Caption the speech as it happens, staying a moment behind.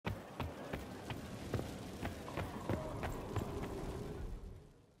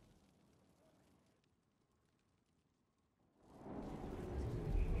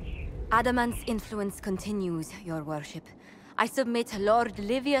Adamant's influence continues, your worship. I submit Lord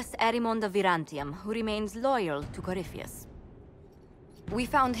Livius Erimond of Virantium, who remains loyal to Corypheus. We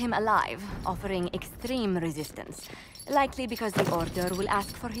found him alive, offering extreme resistance, likely because the Order will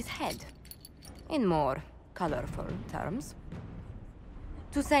ask for his head. In more colorful terms.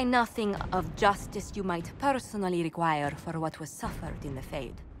 To say nothing of justice you might personally require for what was suffered in the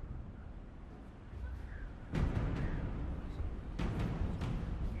Fade.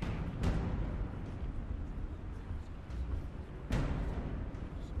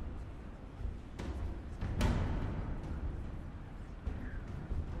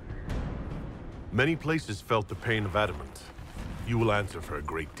 Many places felt the pain of adamant. You will answer for a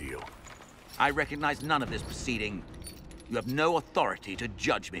great deal. I recognize none of this proceeding. You have no authority to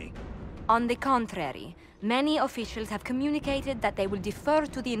judge me. On the contrary, many officials have communicated that they will defer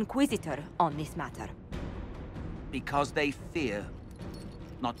to the Inquisitor on this matter. Because they fear.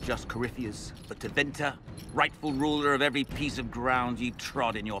 Not just Corypheus, but Tevinter, rightful ruler of every piece of ground ye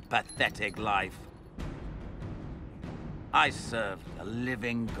trod in your pathetic life. I serve the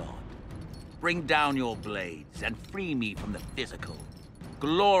living God. Bring down your blades and free me from the physical.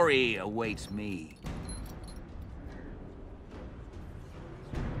 Glory awaits me.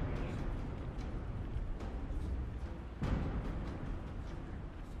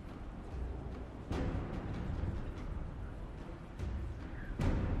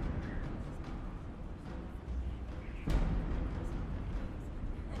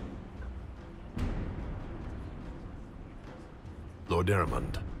 Lord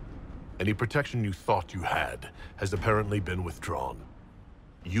Erimond, any protection you thought you had has apparently been withdrawn.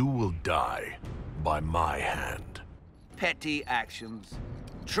 You will die by my hand. Petty actions.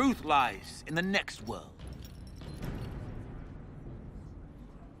 Truth lies in the next world.